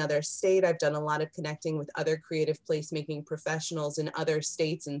lives in another state. I've done a lot of connecting with other creative placemaking professionals in other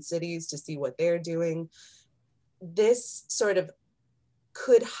states and cities to see what they're doing. This sort of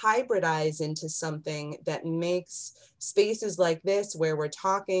could hybridize into something that makes spaces like this, where we're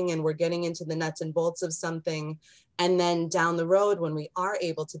talking and we're getting into the nuts and bolts of something, and then down the road, when we are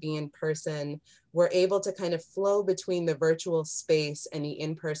able to be in person, we're able to kind of flow between the virtual space and the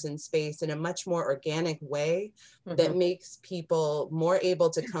in-person space in a much more organic way that makes people more able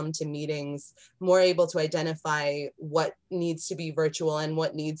to come to meetings, more able to identify what needs to be virtual and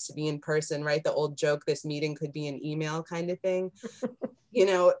what needs to be in person, right? The old joke, this meeting could be an email kind of thing. You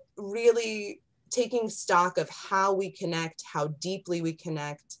know, really taking stock of how we connect, how deeply we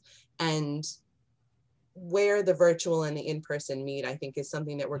connect, and where the virtual and the in-person meet, I think is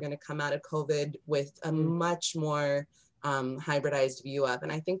something that we're going to come out of COVID with a much more hybridized view of.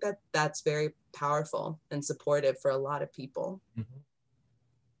 And I think that that's very powerful and supportive for a lot of people.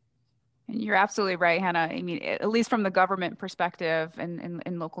 And you're absolutely right, Hannah. I mean, at least from the government perspective and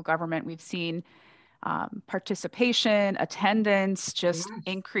in local government, we've seen participation, attendance just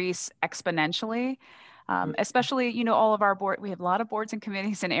increase exponentially. Especially, you know, all of our we have a lot of boards and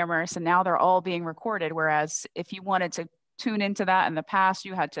committees in Amherst, and now they're all being recorded. Whereas if you wanted to tune into that in the past,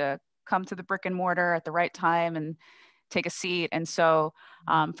 you had to come to the brick and mortar at the right time and take a seat. And so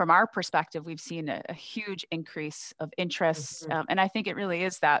from our perspective, we've seen a huge increase of interest. And I think it really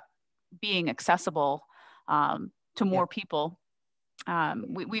is that being accessible to more people.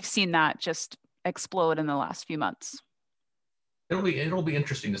 We've seen that just explode in the last few months. It'll be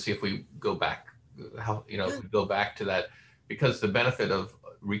interesting to see if we go back, how, you know, if we go back to that, because the benefit of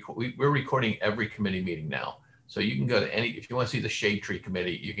we're recording every committee meeting now. So you can go to any, if you want to see the Shade Tree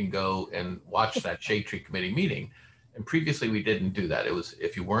Committee, you can go and watch that Shade Tree Committee meeting. And previously we didn't do that. It was,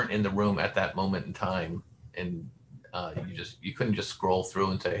 if you weren't in the room at that moment in time, and you couldn't just scroll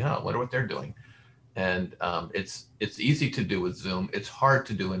through and say, huh, I wonder what they're doing. And it's easy to do with Zoom. It's hard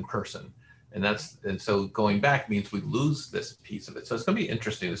to do in person. And so going back means we lose this piece of it. So it's going to be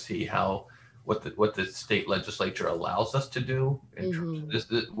interesting to see what the state legislature allows us to do. In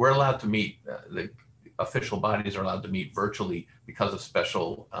terms of we're allowed to meet, the official bodies are allowed to meet virtually because of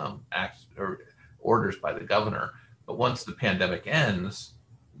special acts or orders by the governor. But once the pandemic ends,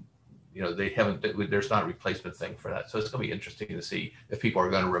 you know, there's not a replacement thing for that. So it's going to be interesting to see if people are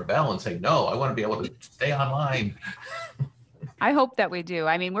going to rebel and say, no, I want to be able to stay online. I hope that we do.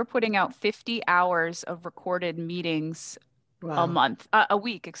 I mean, we're putting out 50 hours of recorded meetings a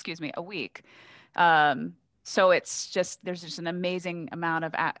week. So it's just, there's just an amazing amount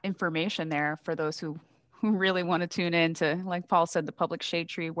of information there for those who really want to tune in to, like Paul said, the public shade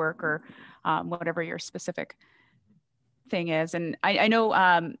tree work or whatever your specific thing is. And I know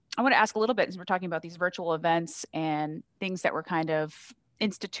I want to ask a little bit, as we're talking about these virtual events and things that were kind of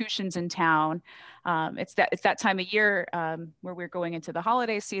institutions in town. It's that time of year where we're going into the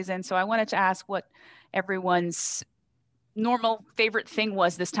holiday season. So I wanted to ask what everyone's normal favorite thing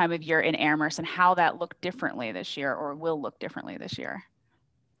was this time of year in Amherst and how that looked differently this year or will look differently this year.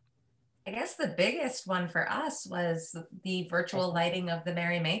 I guess the biggest one for us was the virtual lighting of the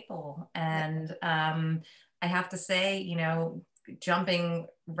Merry Maple. And I have to say, you know, jumping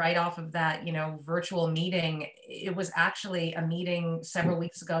right off of that, you know, virtual meeting, it was actually a meeting several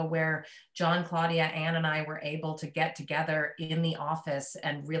weeks ago where John, Claudia, Ann, and I were able to get together in the office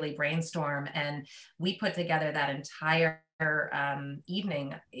and really brainstorm. And we put together that entire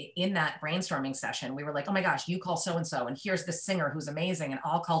evening in that brainstorming session. We were like, oh my gosh, you call so-and-so, and here's this singer who's amazing, and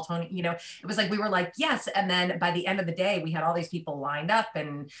I'll call Tony. You know, it was like, we were like, yes. And then by the end of the day, we had all these people lined up,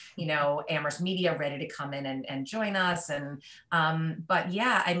 and, you know, Amherst Media ready to come in and join us. And, but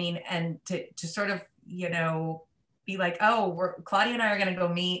yeah, I mean, and to sort of, you know, be like, oh, Claudia and I are going to go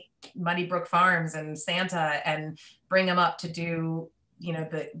meet Muddy Brook Farms and Santa and bring them up to do, you know,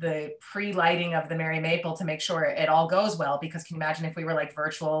 the pre-lighting of the Merry Maple to make sure it all goes well. Because can you imagine if we were like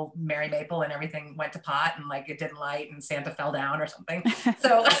virtual Merry Maple and everything went to pot and like it didn't light and Santa fell down or something.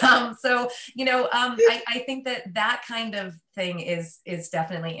 So, you know, I think that kind of thing is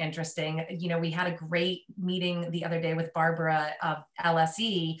definitely interesting. You know, we had a great meeting the other day with Barbara of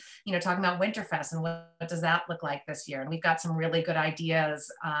LSE, you know, talking about Winterfest and what does that look like this year. And we've got some really good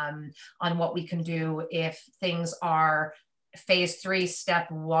ideas on what we can do if things are phase 3,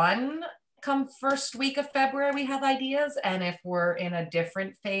 step 1, come first week of February, we have ideas. And if we're in a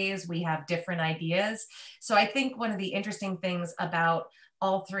different phase, we have different ideas. So I think one of the interesting things about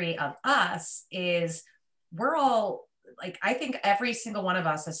all 3 of us is we're all like, I think every single one of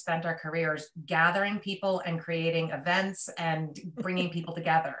us has spent our careers gathering people and creating events and bringing people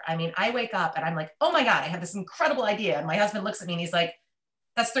together. I mean, I wake up and I'm like, oh my God, I have this incredible idea. And my husband looks at me and he's like,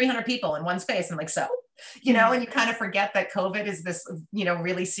 that's 300 people in one space. I'm like, so, you know, and you kind of forget that COVID is this, you know,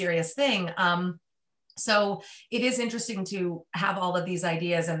 really serious thing. So it is interesting to have all of these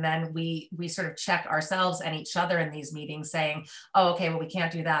ideas. And then we sort of check ourselves and each other in these meetings saying, oh, okay, well, we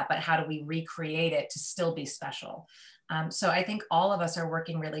can't do that, but how do we recreate it to still be special? So I think all of us are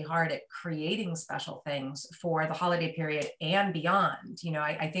working really hard at creating special things for the holiday period and beyond. You know,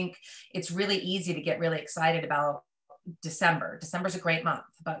 I think it's really easy to get really excited about December. December's a great month,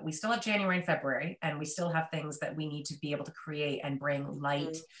 but we still have January and February, and we still have things that we need to be able to create and bring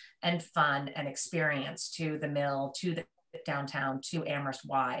light and fun and experience to the mill, to the downtown, to Amherst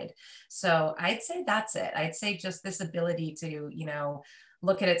wide. So I'd say that's it. I'd say just this ability to, you know,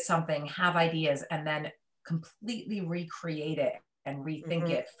 look at something, have ideas, and then completely recreate it and rethink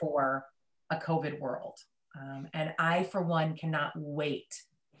it for a COVID world. And I, for one, cannot wait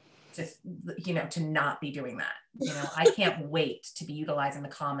to, you know, to not be doing that. You know, I can't wait to be utilizing the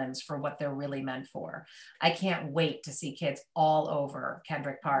commons for what they're really meant for. I can't wait to see kids all over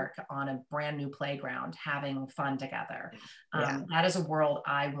Kendrick Park on a brand new playground having fun together. That is a world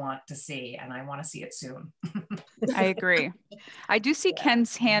I want to see, and I want to see it soon. I agree. I do see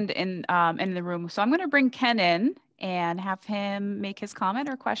Ken's hand in the room, so I'm going to bring Ken in and have him make his comment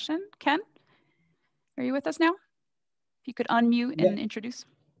or question. Ken, are you with us now? If you could unmute and introduce.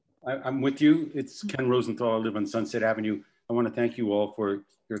 I'm with you. It's Ken Rosenthal. I live on Sunset Avenue. I want to thank you all for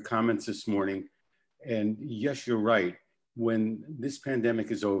your comments this morning. And yes, you're right. When this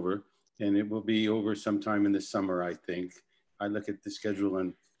pandemic is over, and it will be over sometime in the summer, I think, I look at the schedule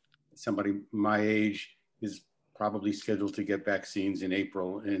and somebody my age is probably scheduled to get vaccines in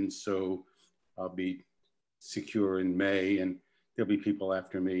April. And so I'll be secure in May, and there'll be people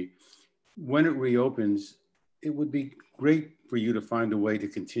after me. When it reopens, it would be great for you to find a way to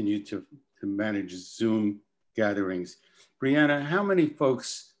continue to manage Zoom gatherings. Brianna, how many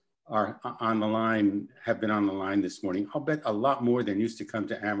folks are on the line, have been on the line this morning? I'll bet a lot more than used to come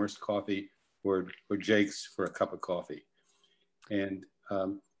to Amherst Coffee or Jake's for a cup of coffee. And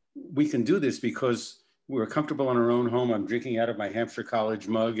we can do this because we're comfortable in our own home. I'm drinking out of my Hampshire College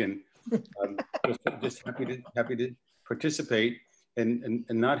mug, and just happy to participate and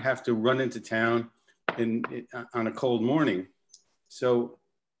not have to run into town on a cold morning. So,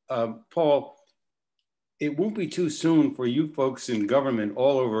 Paul, it won't be too soon for you folks in government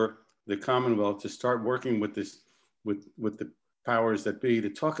all over the Commonwealth to start working with this, with the powers that be, to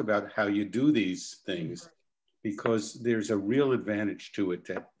talk about how you do these things, because there's a real advantage to it,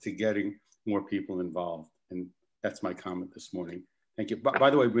 to getting more people involved. And that's my comment this morning. Thank you. By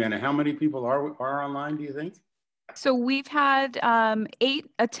the way, Brianna, how many people are online, do you think? So we've had 8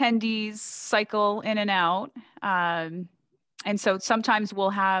 attendees cycle in and out. And so sometimes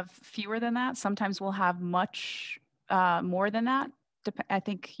we'll have fewer than that. Sometimes we'll have much more than that. I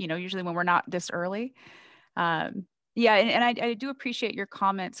think, you know, usually when we're not this early. Yeah, and I do appreciate your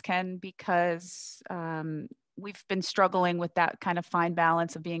comments, Ken, because we've been struggling with that kind of fine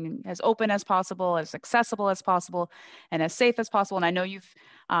balance of being as open as possible, as accessible as possible, and as safe as possible. And I know you've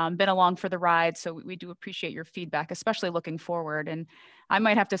been along for the ride, so we do appreciate your feedback, especially looking forward. And I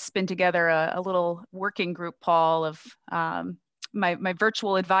might have to spin together a little working group, Paul, of my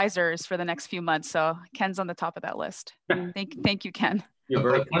virtual advisors for the next few months. So Ken's on the top of that list. Thank you, Ken.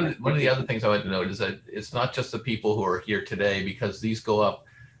 But one of the other things I want to note is that it's not just the people who are here today, because these go up.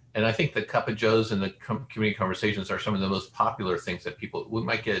 And I think the Cuppa Joes and the community conversations are some of the most popular things that we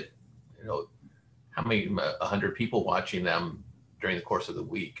might get, how many, 100 people watching them during the course of the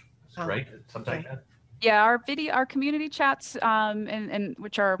week, right? Something like that. Yeah, our community chats, and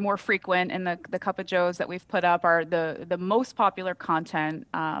which are more frequent, and the Cuppa Joes that we've put up are the most popular content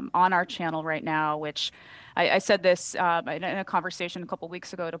on our channel right now. Which I said this in a conversation a couple of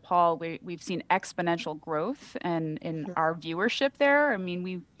weeks ago to Paul. We've seen exponential growth in our viewership there. I mean,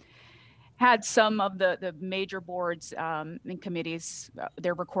 we had some of the major boards and committees,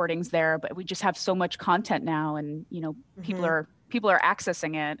 their recordings there, but we just have so much content now, and people are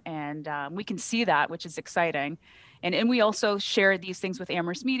accessing it, and we can see that, which is exciting. And we also share these things with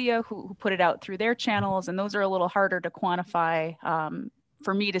Amherst Media, who put it out through their channels, and those are a little harder to quantify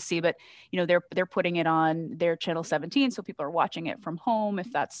for me to see, but they're putting it on their channel 17, so people are watching it from home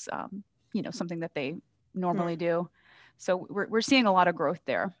if that's something that they normally do. So we're seeing a lot of growth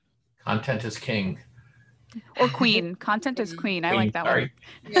there. Content is king. Or queen. Content is queen. I like that one.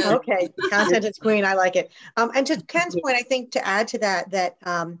 Yeah. Okay. Content is queen. I like it. And to Ken's point, I think to add to that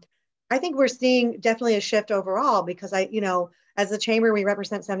I think we're seeing definitely a shift overall, because as the chamber, we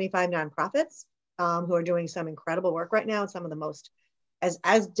represent 75 nonprofits who are doing some incredible work right now, and some of the most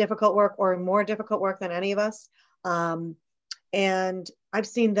as difficult work or more difficult work than any of us. And I've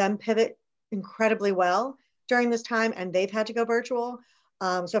seen them pivot incredibly well during this time, and they've had to go virtual.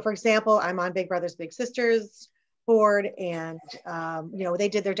 So for example, I'm on Big Brothers Big Sisters board, and they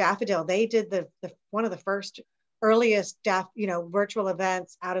did their daffodil. They did the one of the first earliest virtual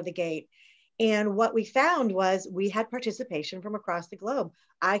events out of the gate. And what we found was we had participation from across the globe.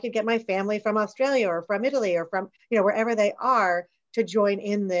 I could get my family from Australia or from Italy or from wherever they are to join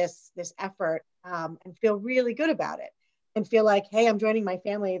in this effort, and feel really good about it, and feel like, hey, I'm joining my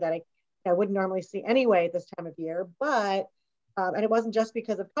family that I wouldn't normally see anyway at this time of year, but and it wasn't just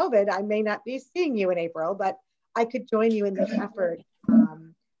because of COVID. I may not be seeing you in April, but I could join you in this effort.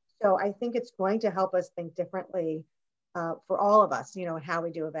 So I think it's going to help us think differently for all of us, and how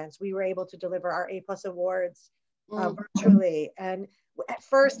we do events. We were able to deliver our A+ awards virtually. And at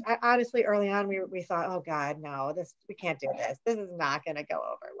first, honestly, early on, we thought, oh God, no, we can't do this. This is not going to go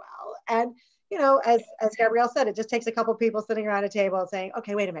over well. And as Gabrielle said, it just takes a couple people sitting around a table saying,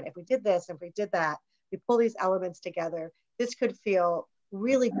 okay, wait a minute, if we did this, if we did that, we pull these elements together, this could feel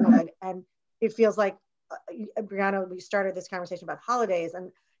really good. And it feels like, Brianna, we started this conversation about holidays,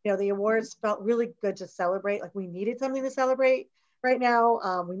 and the awards felt really good to celebrate. Like we needed something to celebrate right now,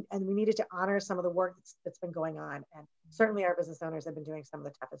 and we needed to honor some of the work that's been going on. And certainly our business owners have been doing some of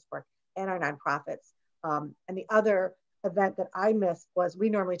the toughest work, and our nonprofits. And the other event that I missed was, we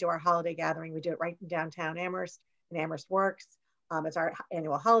normally do our holiday gathering. We do it right in downtown Amherst, in Amherst Works. It's our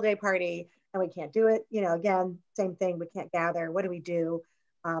annual holiday party, and we can't do it. Again, same thing, we can't gather. What do we do?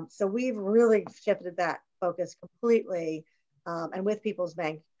 So we've really shifted that focus completely. And with People's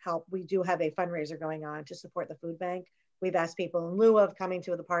Bank help, we do have a fundraiser going on to support the food bank. We've asked people, in lieu of coming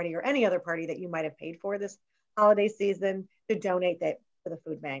to the party or any other party that you might have paid for this holiday season, to donate that to the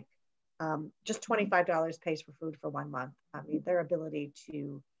food bank. Just $25 pays for food for 1 month. I mean, their ability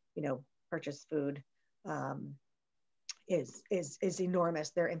to, purchase food is enormous.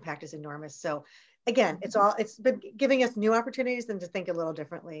 Their impact is enormous. So again, it's been giving us new opportunities and to think a little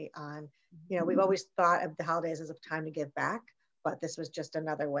differently on, we've always thought of the holidays as a time to give back, but this was just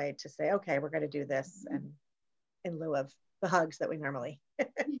another way to say, okay, we're going to do this, and in lieu of the hugs that we normally.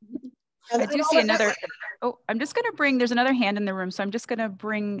 I do see another. Oh, I'm just going to bring, there's another hand in the room. So I'm just going to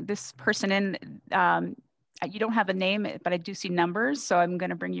bring this person in. You don't have a name, but I do see numbers. So I'm going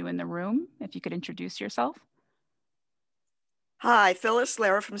to bring you in the room. If you could introduce yourself. Hi, Phyllis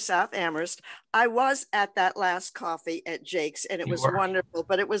Lara from South Amherst. I was at that last coffee at Jake's, and it was wonderful,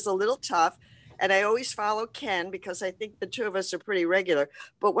 but it was a little tough. And I always follow Ken because I think the two of us are pretty regular.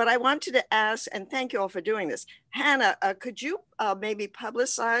 But what I wanted to ask, and thank you all for doing this, Hannah, could you maybe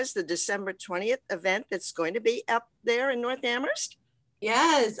publicize the December 20th event that's going to be up there in North Amherst?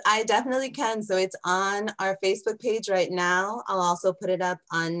 Yes, I definitely can. So it's on our Facebook page right now. I'll also put it up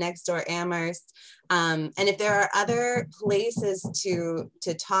on Nextdoor Amherst. And if there are other places to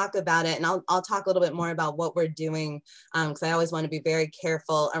talk about it, and I'll talk a little bit more about what we're doing, because I always want to be very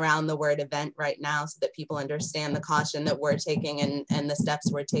careful around the word event right now so that people understand the caution that we're taking and the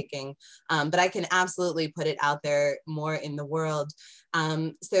steps we're taking. But I can absolutely put it out there more in the world.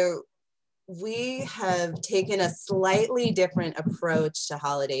 So we have taken a slightly different approach to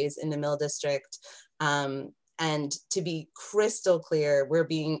holidays in the Mill District. And to be crystal clear, we're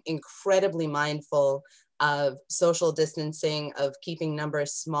being incredibly mindful of social distancing, of keeping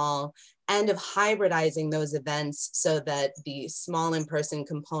numbers small, and of hybridizing those events so that the small in-person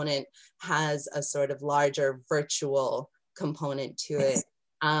component has a sort of larger virtual component to it.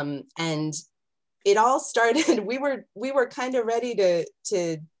 And it all started, we were kind of ready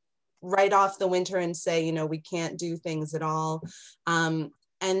to write off the winter and say, you know, we can't do things at all. And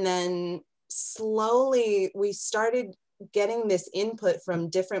then slowly we started getting this input from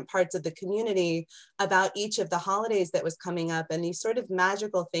different parts of the community about each of the holidays that was coming up, and these sort of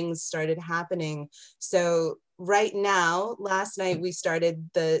magical things started happening. So right now, last night we started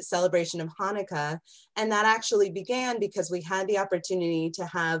the celebration of Hanukkah, and that actually began because we had the opportunity to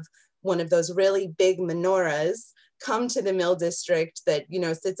have one of those really big menorahs come to the Mill District that, you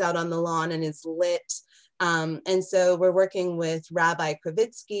know, sits out on the lawn and is lit. And so we're working with Rabbi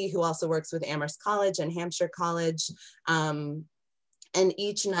Kravitsky, who also works with Amherst College and Hampshire College. And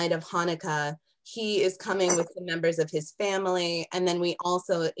each night of Hanukkah, he is coming with the members of his family. And then we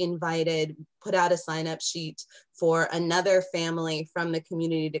also put out a sign-up sheet for another family from the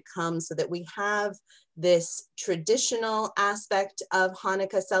community to come, so that we have this traditional aspect of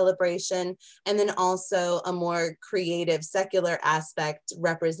Hanukkah celebration, and then also a more creative, secular aspect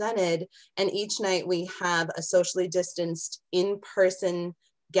represented. And each night we have a socially distanced in-person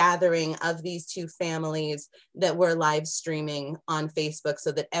gathering of these two families that we're live streaming on Facebook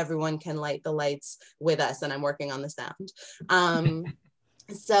so that everyone can light the lights with us. And I'm working on the sound.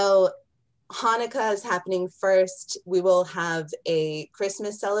 So Hanukkah is happening first. We will have a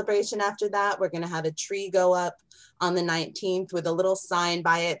Christmas celebration after that. We're going to have a tree go up on the 19th with a little sign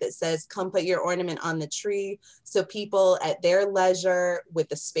by it that says, come put your ornament on the tree. So people at their leisure, with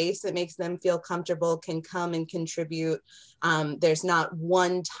the space that makes them feel comfortable, can come and contribute. There's not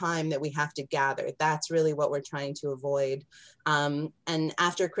one time that we have to gather. That's really what we're trying to avoid. And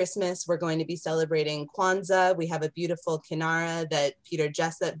after Christmas, we're going to be celebrating Kwanzaa. We have a beautiful kinara that Peter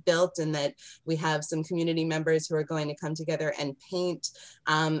Jessup built, and that we have some community members who are going to come together and paint.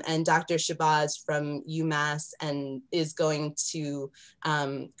 And Dr. Shabazz from UMass is going to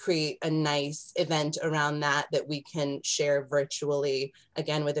create a nice event around that we can share virtually,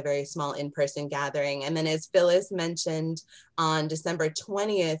 again, with a very small in-person gathering. And then, as Phyllis mentioned, on December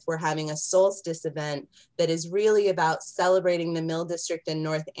 20th, we're having a solstice event that is really about celebrating the Mill District in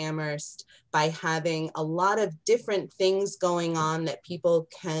North Amherst by having a lot of different things going on that people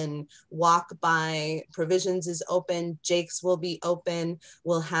can walk by. Provisions is open, Jake's will be open.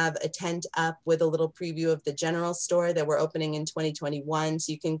 We'll have a tent up with a little preview of the general store that we're opening in 2021.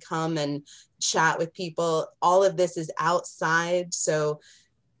 So you can come and chat with people. All of this is outside. So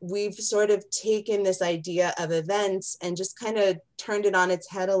we've sort of taken this idea of events and just kind of turned it on its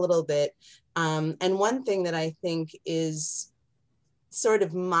head a little bit. And one thing that I think is sort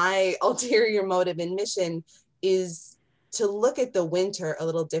of my ulterior motive and mission is to look at the winter a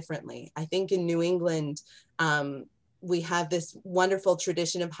little differently. I think in New England, we have this wonderful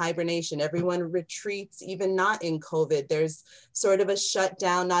tradition of hibernation. Everyone retreats, even not in COVID. There's sort of a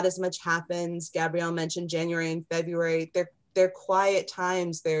shutdown, not as much happens. Gabrielle mentioned January and February. They're quiet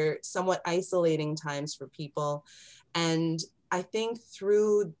times. They're somewhat isolating times for people. And I think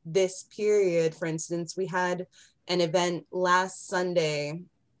through this period, for instance, we had an event last Sunday,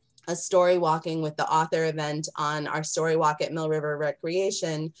 a story walking with the author event on our story walk at Mill River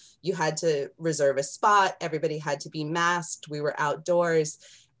Recreation. You had to reserve a spot. Everybody had to be masked. We were outdoors.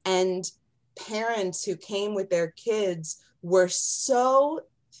 And parents who came with their kids were so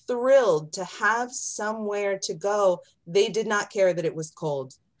thrilled to have somewhere to go. They did not care that it was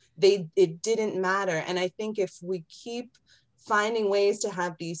cold. It didn't matter. And I think if we keep finding ways to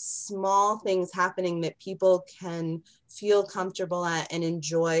have these small things happening that people can feel comfortable at and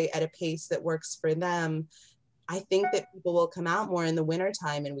enjoy at a pace that works for them, I think that people will come out more in the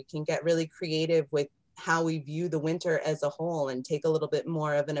wintertime, and we can get really creative with how we view the winter as a whole and take a little bit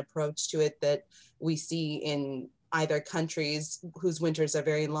more of an approach to it that we see in either countries whose winters are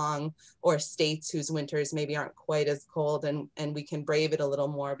very long or states whose winters maybe aren't quite as cold, and we can brave it a little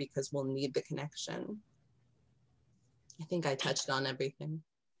more because we'll need the connection. I think I touched on everything.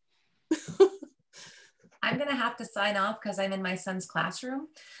 I'm gonna have to sign off because I'm in my son's classroom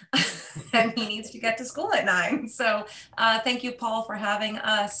and he needs to get to school at 9. So thank you, Paul, for having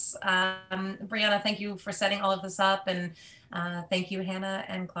us. Brianna, thank you for setting all of this up. And thank you, Hannah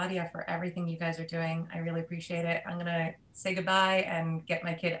and Claudia, for everything you guys are doing. I really appreciate it. I'm gonna say goodbye and get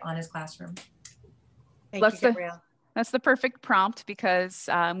my kid on his classroom. Thank you, Gabrielle. That's the perfect prompt because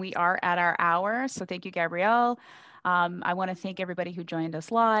we are at our hour. So thank you, Gabrielle. I want to thank everybody who joined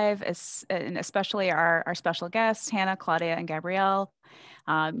us live, and especially our special guests, Hannah, Claudia, and Gabrielle.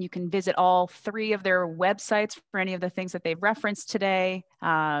 You can visit all 3 of their websites for any of the things that they've referenced today,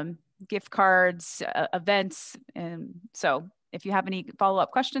 gift cards, events. And so if you have any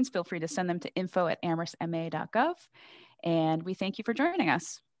follow-up questions, feel free to send them to info@amherstma.gov. And we thank you for joining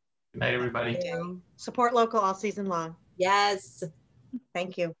us. Good night, everybody. Support local all season long. Yes.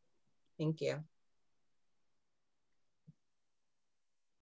 Thank you. Thank you.